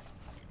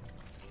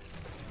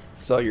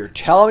 So you're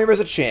telling me there's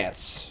a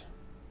chance.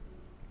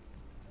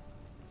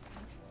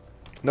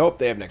 Nope,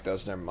 they have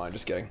Nykthos. Never mind.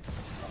 Just kidding.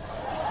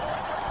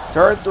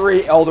 Turn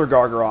 3, Elder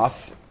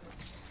Gargaroth.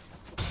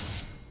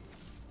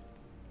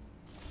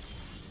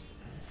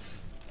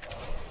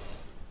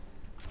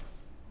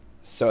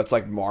 So it's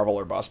like Marvel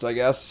or bust, I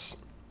guess.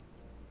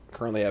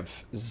 Currently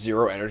have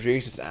 0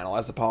 energy, just to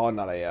analyze the pollen,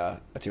 not a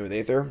Tomb with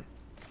Aether.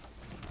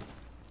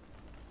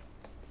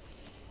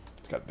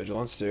 It's got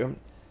Vigilance too.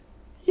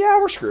 Yeah,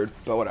 we're screwed,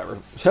 but whatever.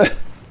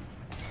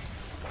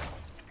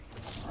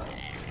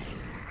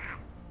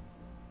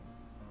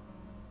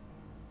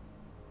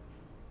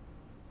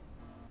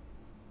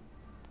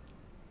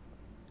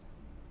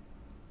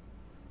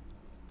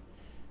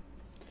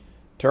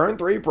 Turn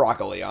 3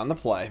 Broccoli on the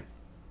play.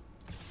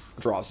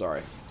 Draw,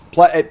 sorry.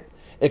 Play.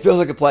 It feels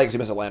like a play because you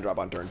missed a land drop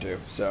on turn 2.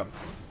 So,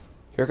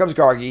 here comes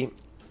Gargi.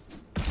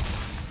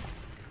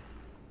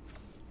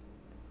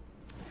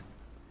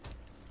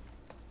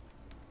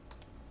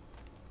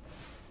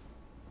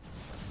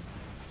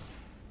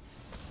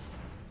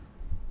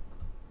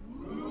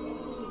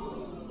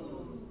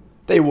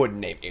 They wouldn't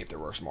name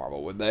Aetherworks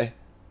Marvel, would they?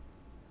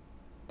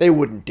 They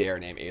wouldn't dare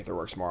name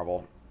Aetherworks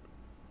Marvel.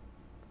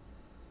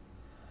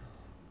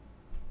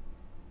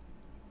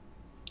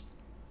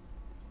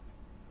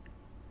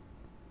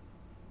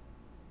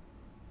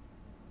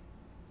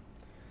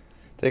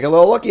 Take a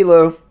little looky,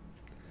 Lou.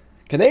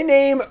 Can they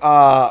name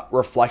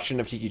Reflection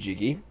of Kiki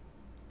Jiki?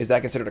 Is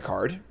that considered a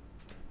card?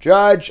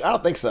 Judge, I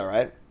don't think so,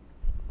 right?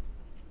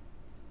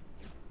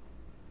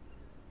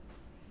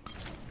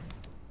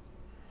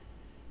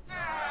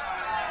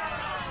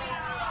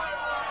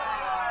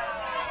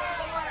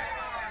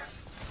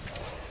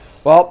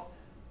 Well,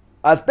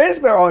 that's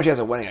basically our only chance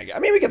of winning, I guess. I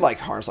mean, we could, like,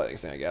 harness like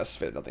this thing, I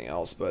guess, if nothing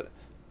else, but...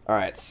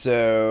 Alright,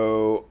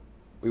 so...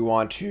 We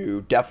want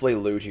to definitely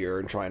loot here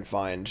and try and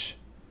find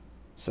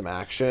some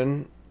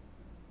action.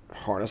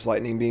 Harness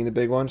Lightning being the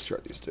big one.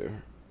 Start these two.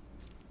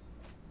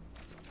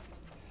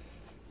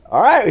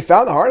 Alright, we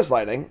found the Harness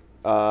Lightning.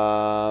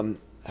 How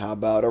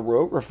about a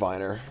Rogue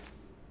Refiner?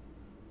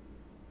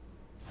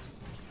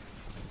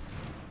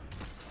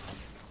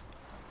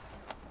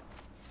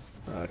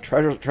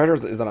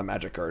 Treasures is not a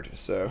magic card,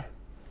 so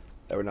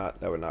that would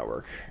not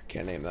work.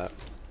 Can't name that.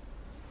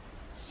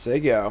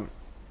 Sego.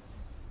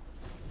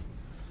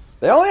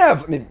 They only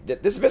have, I mean,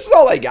 this is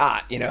all they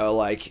got, you know,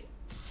 like,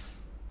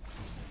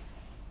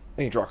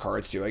 they can draw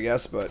cards too, I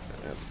guess, but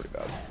that's pretty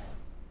bad.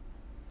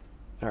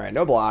 Alright,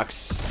 no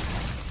blocks.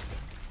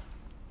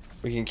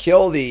 We can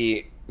kill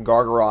the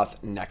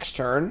Gargaroth next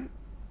turn.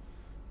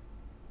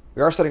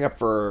 We are setting up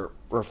for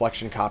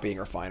Reflection, Copying,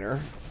 Refiner.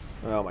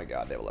 Oh my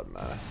god, they have 11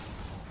 mana.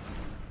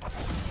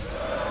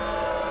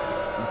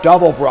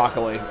 Double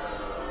Broccoli.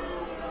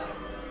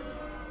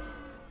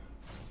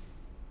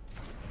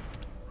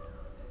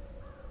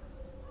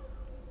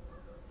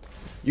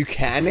 You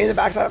can name the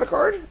backside of a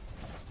card?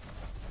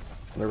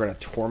 They're gonna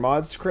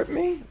Tormod script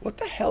me? What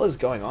the hell is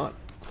going on?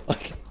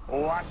 Like,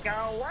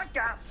 Waka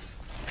waka.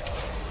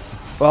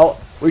 well,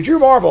 we drew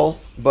Marvel,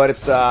 but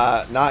it's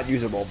not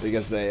usable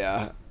because they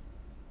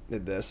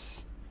did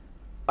this.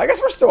 I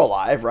guess we're still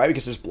alive, right? We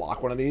can just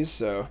block one of these,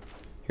 so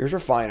here's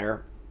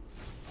Refiner.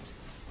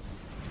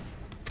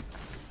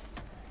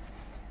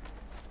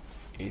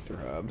 Aether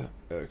Hub.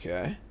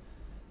 Okay.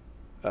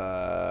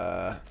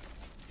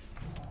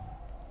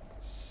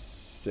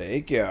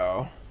 Say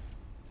go.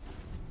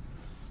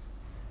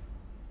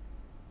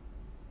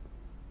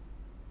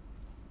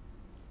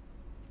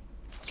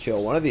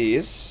 Kill one of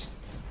these.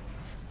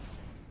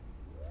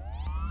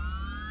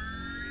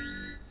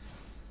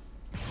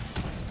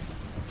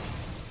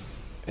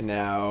 And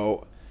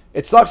now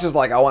it sucks is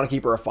like I want to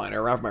keep a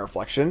Refiner around for my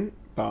Reflection,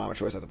 but I don't have a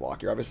choice. I have to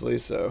block here, obviously,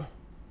 so.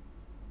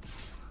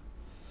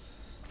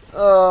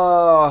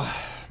 Oh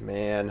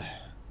man.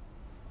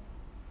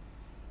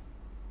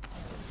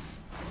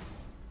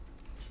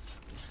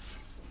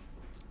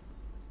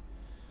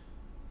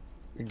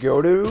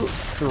 Go to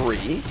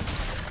 3.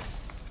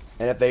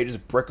 And if they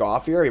just brick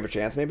off here, you have a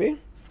chance maybe.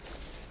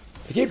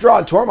 They keep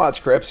drawing Tormod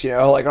scripts, you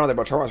know, like I don't know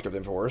about Tormod script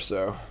before,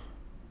 so.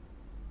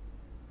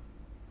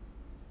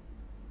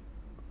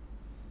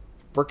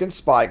 Frickin'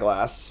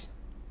 Spyglass.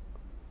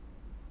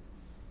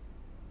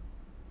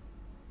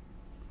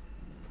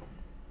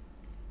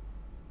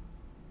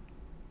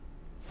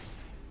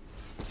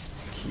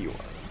 Keyword.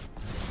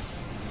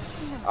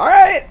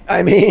 Alright,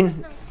 I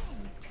mean,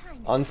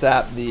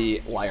 unsap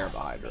the Lyre of the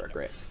Hydra,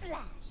 great.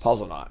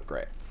 Puzzle Knot,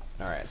 great.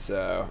 Alright,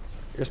 so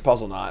here's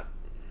Puzzle Knot.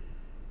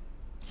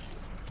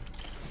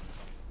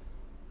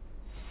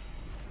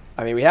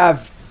 I mean, we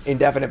have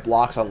indefinite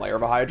blocks on Lyre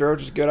of a Hydra,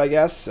 which is good, I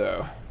guess,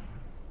 so.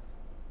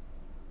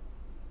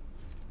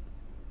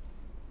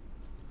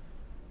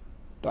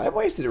 Do I have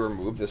ways to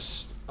remove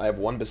this? I have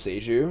one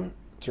Beseju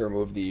to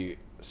remove the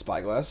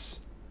Spyglass.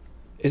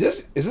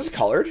 Is this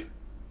colored?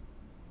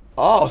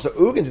 Oh, so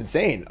Ugin's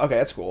insane. Okay,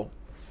 that's cool.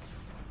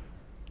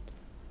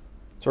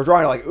 So we're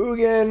drawing like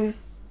Ugin.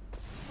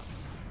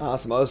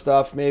 Some other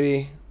stuff,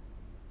 maybe.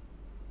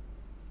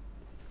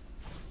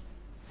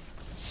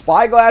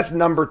 Spyglass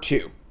number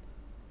 2.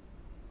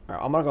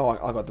 Alright, I'm gonna go.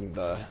 I'll let them.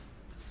 I'll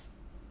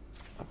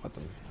let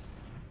them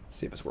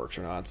see if this works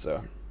or not.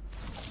 So,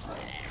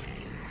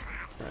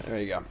 alright, there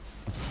you go.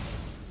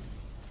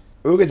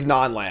 Ugin's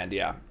non-land,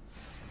 yeah.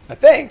 I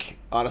think,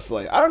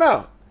 honestly, I don't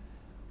know.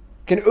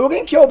 Can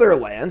Ugin kill their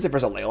lands if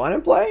there's a Leyline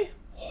in play?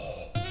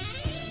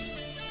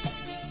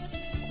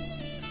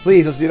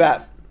 Please, let's do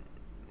that.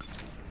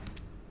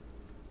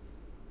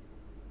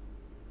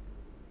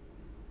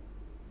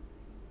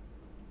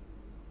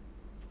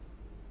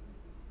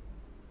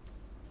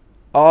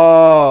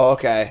 Oh,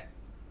 okay.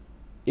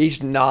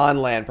 Each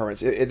non-land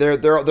permanents.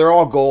 They're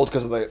all gold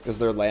because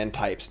they're land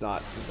types,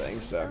 not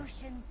things. So.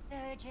 Ocean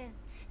surges,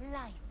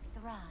 life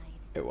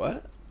thrives. Wait,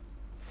 what?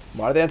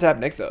 Why do they untap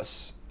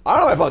Nykthos? I don't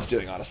know what my opponent's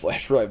doing, honestly.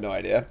 I really have no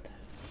idea.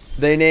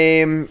 They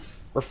name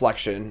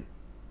Reflection.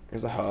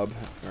 Here's a hub.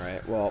 All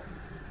right. Well,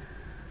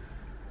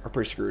 we're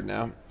pretty screwed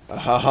now.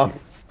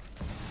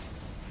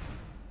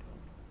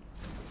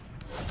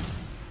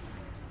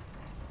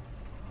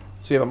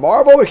 So you have a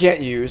Marvel we can't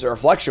use, a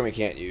Reflection we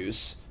can't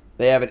use.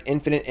 They have an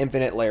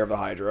infinite Layer of the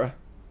Hydra.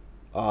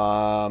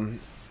 3/6,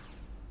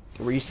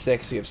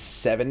 we have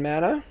 7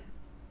 mana.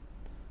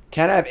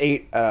 Can I have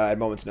 8 at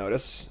moment's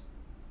notice?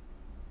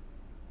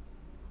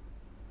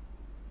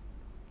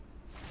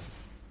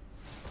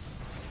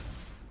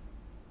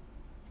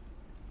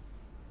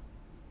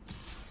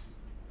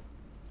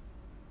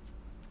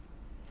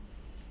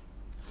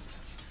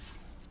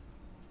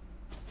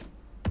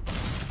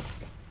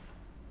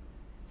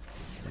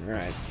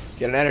 Alright.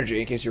 Get an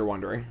energy, in case you're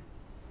wondering.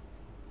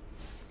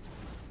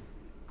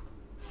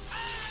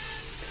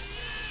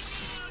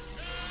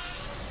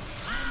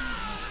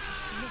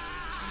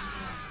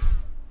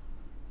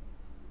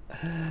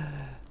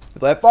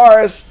 Play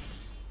Forest.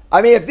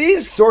 I mean, if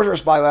these Sorcerer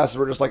Spyglasses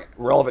were just like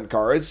relevant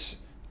cards,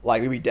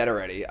 like we'd be dead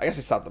already. I guess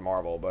it's not the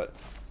Marvel, but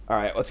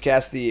alright, let's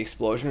cast the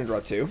Explosion and draw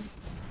 2.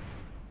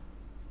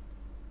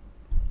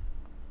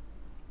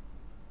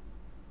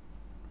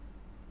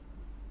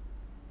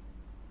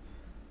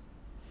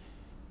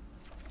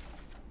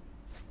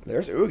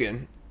 There's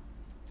Ugin.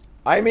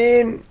 I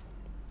mean,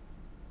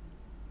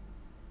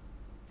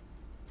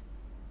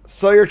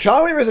 so your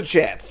Charmweaver is a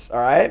chance,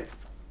 alright?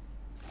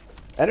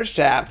 Enter's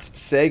tapped,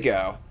 say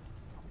go.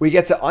 We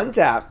get to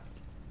untap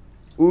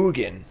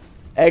Ugin,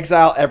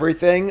 exile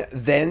everything,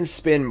 then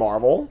spin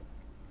Marvel.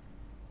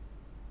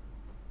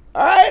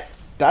 Alright,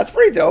 that's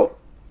pretty dope.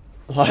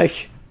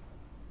 Like,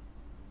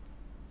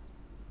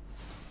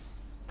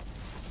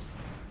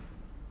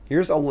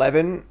 here's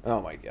 11.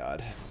 Oh my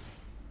god.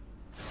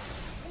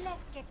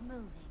 Let's get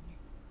moving.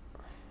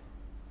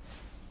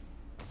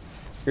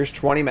 Here's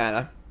 20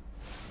 mana.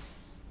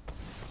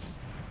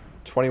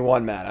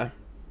 21 mana.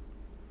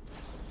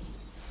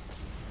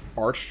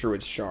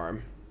 Archdruid's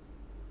Charm.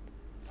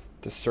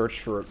 To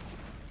search for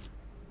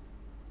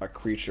a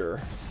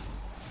creature.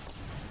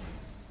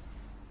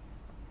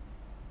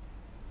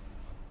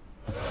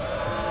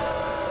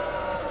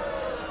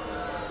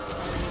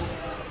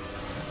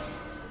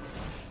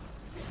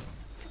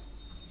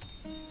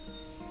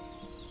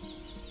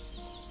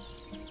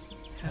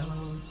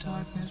 Hello,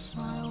 darkness,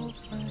 my old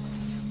friend.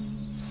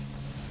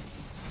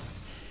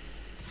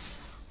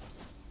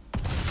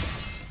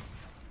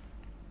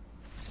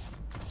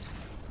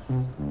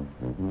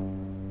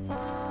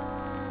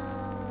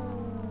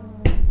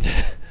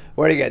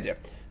 What are you gonna do?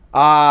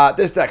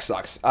 This deck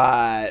sucks.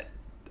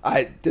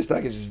 This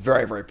deck is just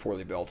very, very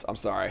poorly built. I'm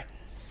sorry.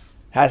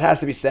 Has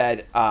to be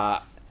said.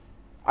 I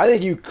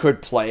think you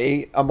could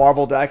play a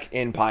Marvel deck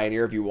in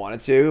Pioneer if you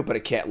wanted to, but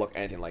it can't look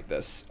anything like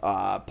this.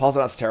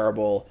 Puzzle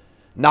terrible.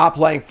 Not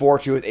playing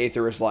Fortune with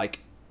Aether is like,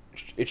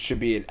 it should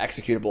be an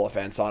executable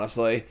offense,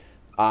 honestly.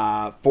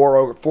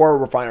 Four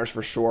Refiners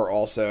for sure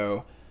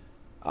also.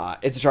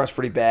 Izzet Charm's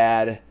pretty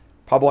bad.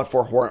 Probably want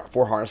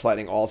four Harness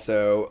Lightning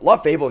also.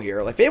 Love Fable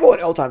here. Like, Fable and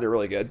Ill-Timed are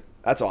really good.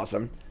 That's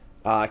awesome.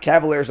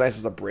 Cavalier's nice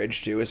as a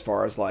bridge, too, as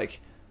far as,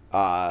 like,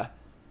 a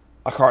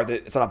card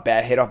that, it's not a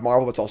bad hit off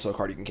Marvel, but it's also a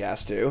card you can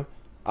cast, too.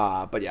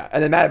 But, yeah.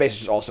 And then Mana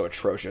Base is also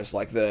atrocious.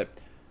 Like,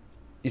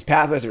 these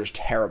Pathways are just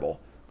terrible.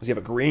 Because you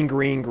have a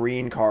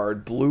green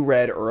card,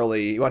 blue-red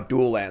early. You want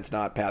dual lands,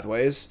 not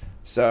Pathways.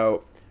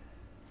 So,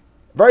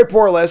 very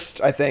poor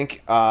list, I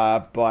think.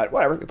 But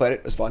whatever. We played it.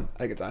 It was fun.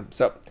 I had a good time.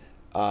 So,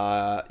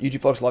 YouTube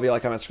folks, love you.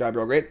 Like, comment, subscribe.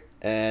 You're all great.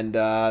 And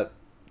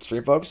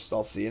stream folks,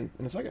 I'll see you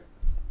in a second.